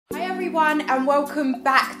everyone and welcome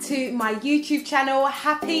back to my YouTube channel.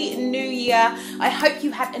 Happy New Year. I hope you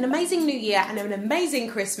had an amazing New Year and an amazing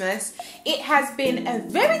Christmas. It has been a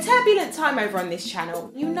very turbulent time over on this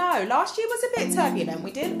channel. You know, last year was a bit turbulent.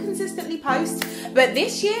 We didn't consistently post, but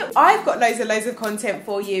this year I've got loads of content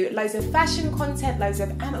for you. Loads of fashion content, loads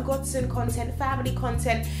of Godson content, family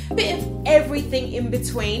content, a bit of everything in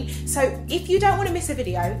between. So if you don't want to miss a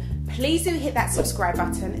video, please do hit that subscribe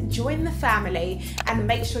button, join the family, and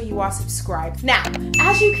make sure you are subscribed. Now,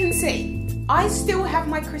 as you can see, I still have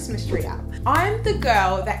my Christmas tree up. I'm the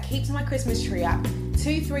girl that keeps my Christmas tree up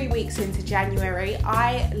 2-3 weeks into January.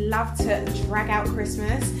 I love to drag out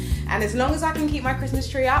Christmas, and as long as I can keep my Christmas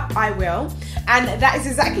tree up, I will. And that is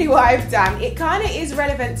exactly what I've done. It kind of is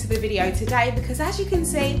relevant to the video today because, as you can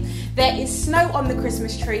see, there is snow on the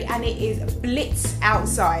Christmas tree and it is blitz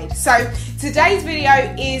outside. So today's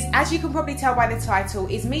video is, as you can probably tell by the title,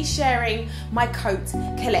 is me sharing my coat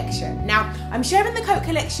collection. Now, I'm sharing the coat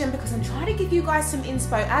collection because I'm trying to give you guys some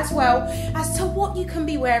inspo as well as to what you can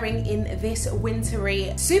be wearing in this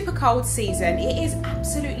wintry, super cold season. It is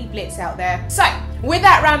absolutely blitz out there. So with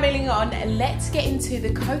that rambling on, let's get into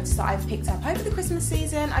the coats that I've picked up over the Christmas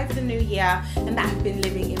season, over the new year, and that have been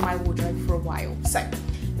living in my wardrobe for a while. So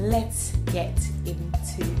let's get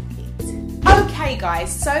into it. Okay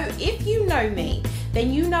guys, so if you know me,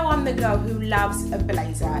 then you know I'm the girl who loves a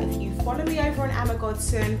blazer. If you follow me over on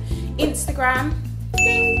Godson Instagram,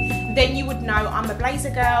 ding, then you would know I'm a blazer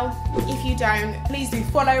girl. If you don't, please do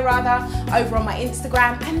follow rather over on my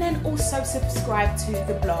Instagram, and then also subscribe to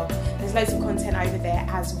the blog. There's loads of content over there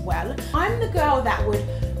as well. I'm the girl that would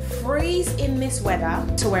freeze in this weather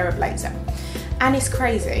to wear a blazer. And it's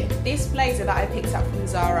crazy. This blazer that I picked up from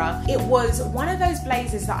Zara, it was one of those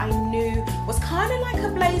blazers that I knew was kind of like a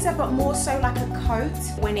blazer, but more so like a coat.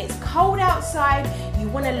 When it's cold outside, you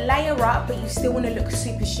want to layer up, but you still want to look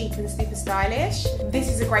super chic and super stylish. This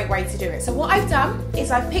is a great way to do it. So what I've done is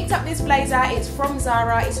I've picked up this blazer. It's from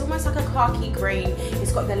Zara. It's almost like a khaki green.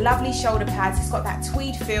 It's got the lovely shoulder pads. It's got that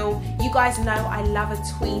tweed feel. You guys know I love a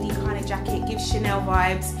tweedy kind of jacket. It gives Chanel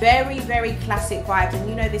vibes. Very, very classic vibes. And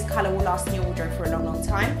you know this color will last in your wardrobe for a long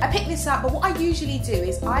time. I picked this up, but what I usually do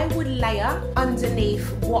is I would layer underneath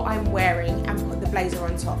what I'm wearing and put the blazer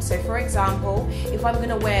on top. So for example, if I'm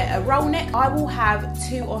gonna wear a roll neck, I will have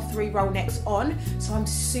 2 or 3 roll necks on, so I'm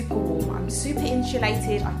super warm, I'm super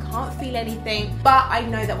insulated, I can't feel anything, but I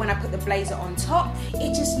know that when I put the blazer on top,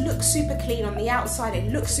 it just looks super clean on the outside,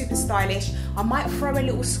 it looks super stylish. I might throw a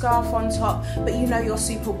little scarf on top, but you know you're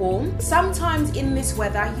super warm. Sometimes in this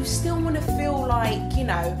weather, you still want to feel like, you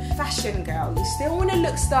know, fashion girl. You still want to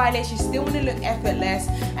look stylish, you still want to look effortless,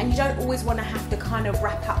 and you don't always want to have to kind of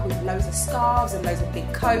wrap up with loads of scarves and loads of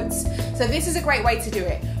big coats. So this is a great way to do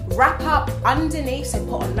it. Wrap up underneath, so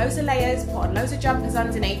put on loads of layers, put on loads of jumpers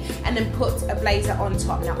underneath, and then put a blazer on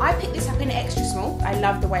top. Now I picked this up in extra small. I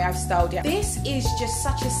love the way I've styled it. This is just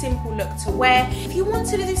such a simple look to wear. If you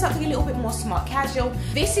wanted to do something a little bit more smart casual,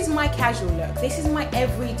 this is my casual look. This is my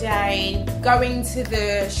everyday, going to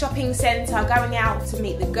the shopping centre, going out to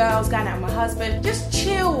meet the girls, going out with my husband, just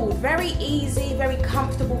chilled, very easy, very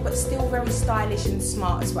comfortable, but still very stylish and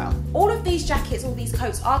smart as well. All of these jackets, all these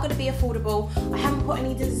coats are going to be affordable. I haven't put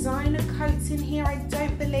any designer coats in here, I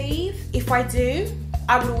don't believe. If I do,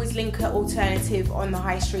 I will always link an alternative on the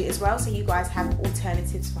high street as well, so you guys have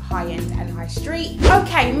alternatives for high end and high street.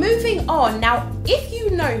 Okay, moving on. Now, if you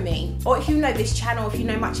know me, or if you know this channel, if you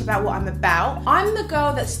know much about what I'm about, I'm the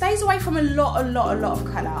girl that stays away from a lot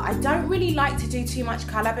of colour. I don't really like to do too much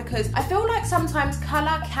colour because I feel like sometimes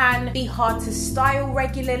colour can be hard to style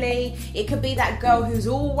regularly. It could be that girl who's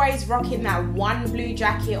always rocking that one blue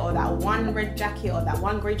jacket or that one red jacket or that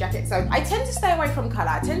one grey jacket. So I tend to stay away from colour.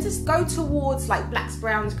 I tend to go towards like blacks,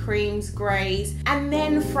 browns, creams, greys, and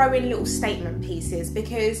then throw in little statement pieces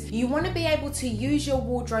because you want to be able to use your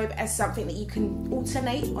wardrobe as something that you can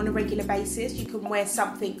alternate on a regular basis. You can wear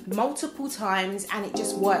something multiple times and it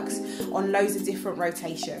just works on loads of different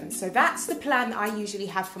rotations. So that's the plan that I usually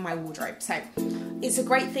have for my wardrobe. So it's a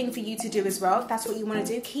great thing for you to do as well if that's what you want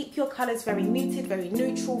to do. Keep your colours very muted, very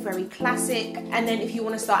neutral, very classic, and then if you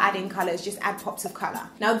want to start adding colours, just add pops of colour.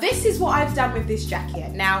 Now this is what I've done with this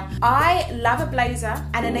jacket. Now I love a blazer,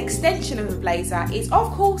 and an extension of a blazer is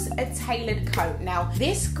of course a tailored coat. Now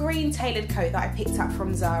this green tailored coat that I picked up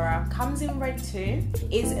from Zara comes in red too,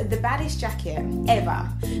 is the baddest jacket ever.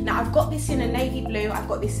 Now I've got this in a navy blue, I've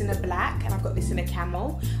got this in a black, and I've got this in a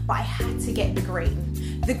camel, but I had to get the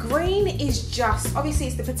green. The green is just, obviously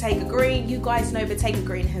it's the Bottega green. You guys know Bottega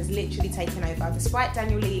green has literally taken over despite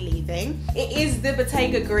Daniel Lee leaving. It is the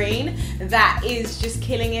Bottega green that is just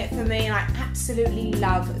killing it for me, and I absolutely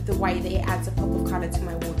love the way that it adds a pop of colour to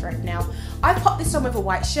my wardrobe. Now, I popped this on with a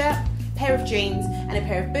white shirt, pair of jeans and a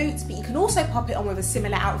pair of boots, but you can also pop it on with a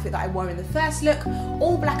similar outfit that I wore in the first look,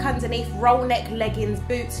 all black underneath, roll neck, leggings,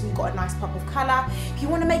 boots, and you've got a nice pop of colour. If you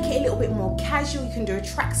want to make it a little bit more casual, you can do a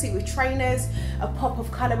tracksuit with trainers, a pop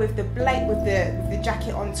of colour with the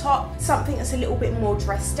jacket on top, something that's a little bit more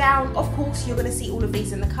dressed down. Of course, you're going to see all of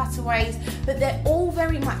these in the cutaways, but they're all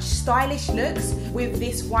very much stylish looks with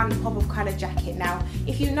this one pop of colour jacket. Now,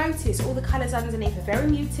 if you notice, all the colours underneath are very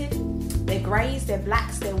muted. They're greys, they're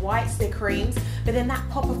blacks, they're whites, they're creams, but then that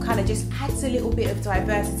pop of colour just adds a little bit of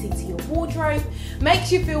diversity to your wardrobe,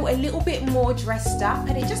 makes you feel a little bit more dressed up,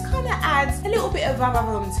 and it just kind of adds a little bit of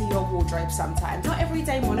to your wardrobe sometimes. Not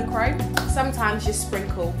everyday monochrome, sometimes just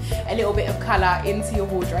sprinkle a little bit of colour into your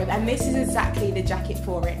wardrobe, and this is exactly the jacket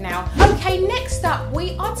for it. Now, okay, next up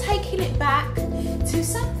we are taking it back to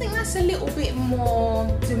something that's a little bit more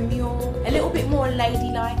demure, a little bit more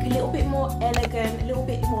ladylike, a little bit more elegant, a little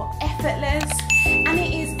bit more effortless, and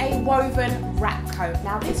it is a woven wrap coat.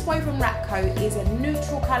 Now, this woven wrap coat is a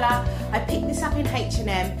neutral colour. I picked this up in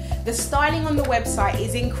H&M. The styling on the website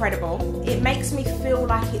is incredible. It makes me feel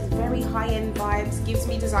like it's very high-end vibes, gives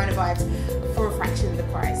me designer vibes for a fraction of the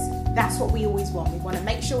price. That's what we always want. We want to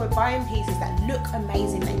make sure we're buying pieces that look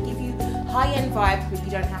amazing, that give you high-end vibes, but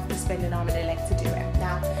you don't have to spend an arm and a leg to do it.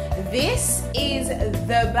 Now, this is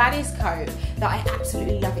the baddest coat that I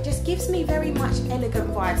absolutely love. It just gives me very much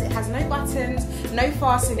elegant vibes. It has no buttons, no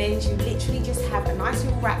fastenings. You literally just have a nice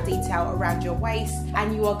little wrap detail around your waist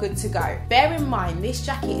and you are good to go. Bear in mind, this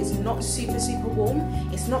jacket is not super warm.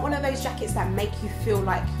 It's not one of those jackets that make you feel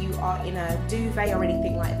like you are in a duvet or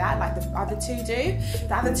anything like that, like the other two do.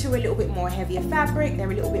 The other two are a little bit more heavier fabric.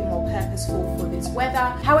 They're a little bit more purposeful for this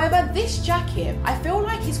weather. However, this jacket, I feel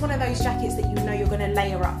like it's one of those jackets that you know you're going to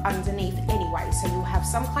layer up underneath anyway. So you'll have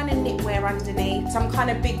some kind of knitwear underneath, some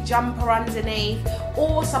kind of big jumper underneath,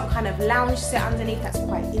 or some kind of lounge set underneath that's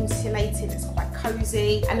quite insulating, it's quite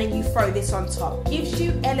cozy, and then you throw this on top. Gives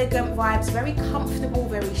you elegant vibes, very comfortable,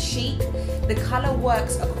 very chic. The colour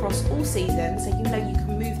works across all seasons, so you know you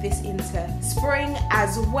can move this into spring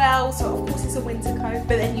as well. So of course it's a winter coat,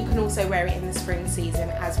 but then you can also wear it in the spring season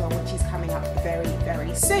as well, which is coming up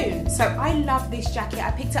very soon. So I love this jacket.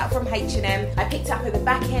 I picked it up from H&M. I picked it up at the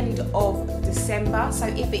back end of December, so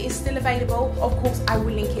if it is still available, of course I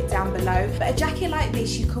will link it down below. But a jacket like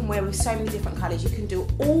this you can wear with so many different colours. You can do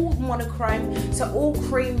all monochrome, so all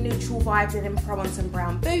cream neutral vibes, and then throw on some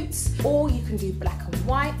brown boots, or you can do black and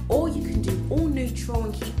white, or you can do all neutral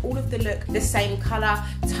and keep all of the look the same colour.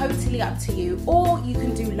 Totally up to you. Or you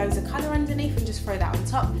can do loads of colour underneath and just throw that on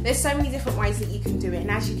top. There's so many different ways that you can do it,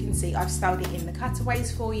 and as you can see, I've styled it in the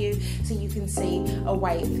cutaways for you, so you can see a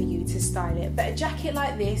way for you to style it. But a jacket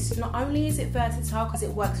like this, not only is it versatile because it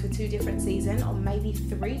works for 2 different seasons, or maybe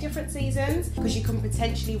 3 different seasons, because you can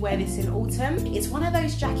potentially wear this in autumn. It's one of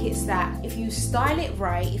those jackets that if you style it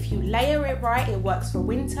right, if you layer it right, it works for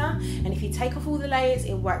winter, and if you take off all the layers,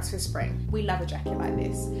 it works for spring. We love a jacket like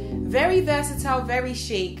this. Very versatile, very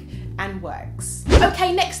chic, and works.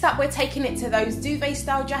 Okay, next up we're taking it to those duvet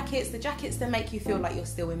style jackets, the jackets that make you feel like you're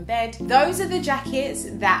still in bed. Those are the jackets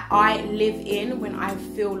that I live in when I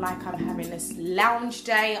feel like I'm having this lounge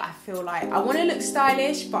day. I feel like I want to look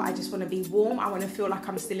stylish, but I just want to be warm. I want to feel like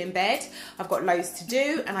I'm still in bed. I've got loads to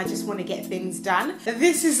do and I just want to get things done.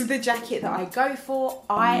 This is the jacket that I go for.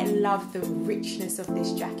 I love the richness of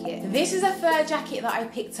this jacket. This is a fur jacket that I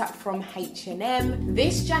picked up from H&M.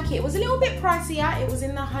 This jacket was a little bit pricier. It was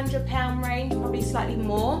in the £100 range, probably slightly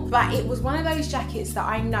more, but it was one of those jackets that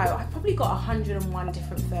I know I've probably got 101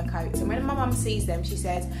 different fur coats, and when my mum sees them she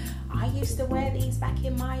says, I used to wear these back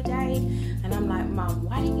in my day, and I'm like, Mum,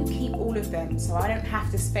 why don't you keep all of them so I don't have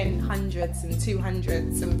to spend hundreds and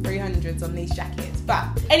 200s and 300s on these jackets? But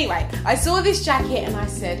anyway, I saw this jacket and I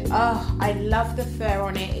said, oh, I love the fur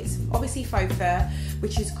on it. It's obviously faux fur,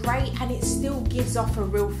 which is great, and it still gives off a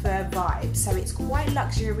real fur vibe. So it's quite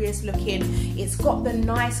luxurious looking. It's got the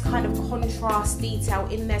nice kind of contrast detail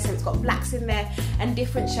in there. So it's got blacks in there and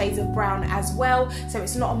different shades of brown as well. So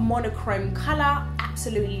it's not a monochrome colour.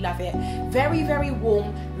 absolutely love it. Very, very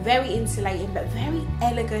warm, very insulating, but very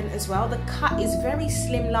elegant as well. The cut is very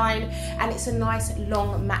slimline and it's a nice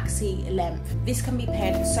long maxi length. This can be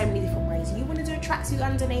paired so many different ways. You want to do a tracksuit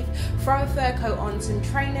underneath, throw a fur coat on, some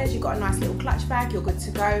trainers, you've got a nice little clutch bag, you're good to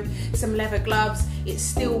go. Some leather gloves, it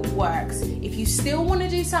still works. If you still want to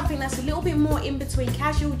do something that's a little bit more in between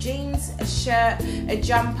casual, jeans, a shirt, a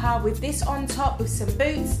jumper, with this on top with some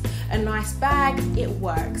boots, a nice bag, it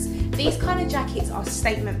works. These kind of jackets are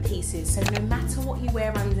statement pieces, so no matter what you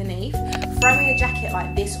wear underneath, throwing a jacket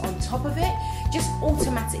like this on top of it just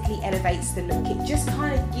automatically elevates the look. It just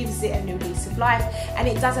kind of gives it a new lease of life, and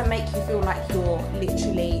it doesn't make you feel like you're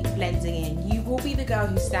literally blending in. You will be the girl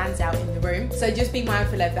who stands out in the room, so just be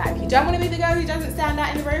mindful of that. If you don't want to be the girl who doesn't stand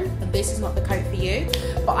out in the room, then this is not the coat for you.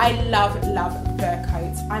 But I love fur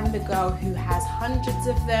coats. I'm the girl who has hundreds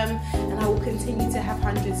of them, and I will continue to have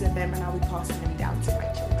hundreds of them, and I will pass them down to my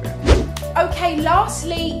children. Okay,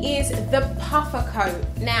 lastly is the puffer coat.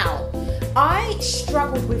 Now, I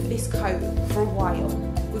struggled with this coat for a while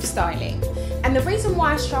with styling, and the reason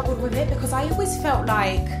why I struggled with it, because I always felt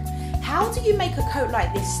like, how do you make a coat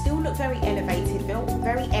like this still look very elevated,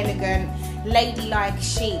 very elegant, ladylike,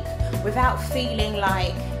 chic, without feeling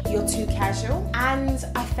like you're too casual? And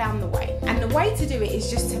I found the way. And the way to do it is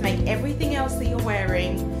just to make everything else that you're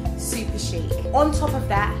wearing super chic. On top of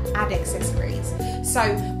that, add accessories. So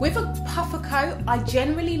with a puffer coat, I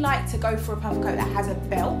generally like to go for a puffer coat that has a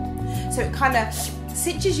belt. So it kind of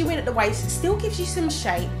cinches you in at the waist, still gives you some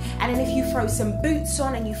shape, and then if you throw some boots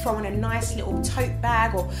on and you throw in a nice little tote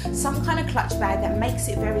bag or some kind of clutch bag that makes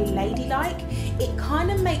it very ladylike, it kind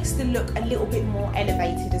of makes the look a little bit more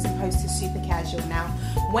elevated as opposed to super casual. Now,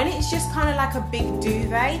 when it's just kind of like a big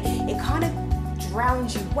duvet, it kind of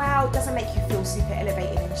drowns you out, it doesn't make you feel super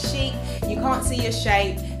elevated and chic, you can't see your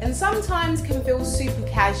shape, and sometimes can feel super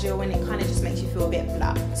casual and it kind of just makes you feel a bit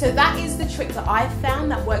blah. So that is the trick that I've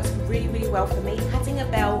found that works really, really well for me. Adding a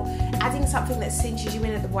belt, adding something that cinches you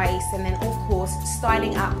in at the waist, and then of course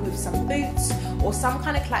styling up with some boots or some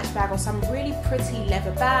kind of clutch bag or some really pretty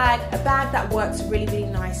leather bag, a bag that works really, really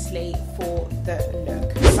nicely for the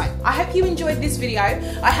look. So I hope you enjoyed this video.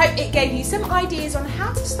 I hope it gave you some ideas on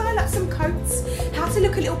how to style up some coats, how to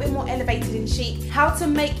look a little bit more elevated and chic, how to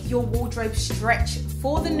make your wardrobe stretch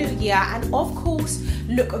for the new year, and of course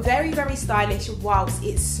look very, very stylish whilst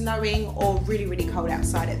it's snowing or really, really cold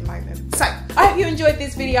outside at the moment. So I hope you enjoyed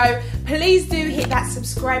this video. Please do hit that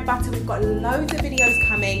subscribe button. We've got loads of videos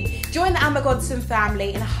coming. Join the Godson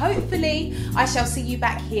family, and hopefully I shall see you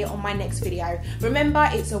back here on my next video. Remember,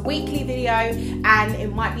 it's a weekly video and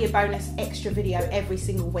it might be a bonus extra video every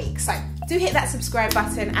single week. So do hit that subscribe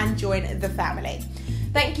button and join the family.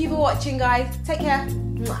 Thank you for watching, guys. Take care.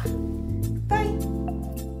 Bye.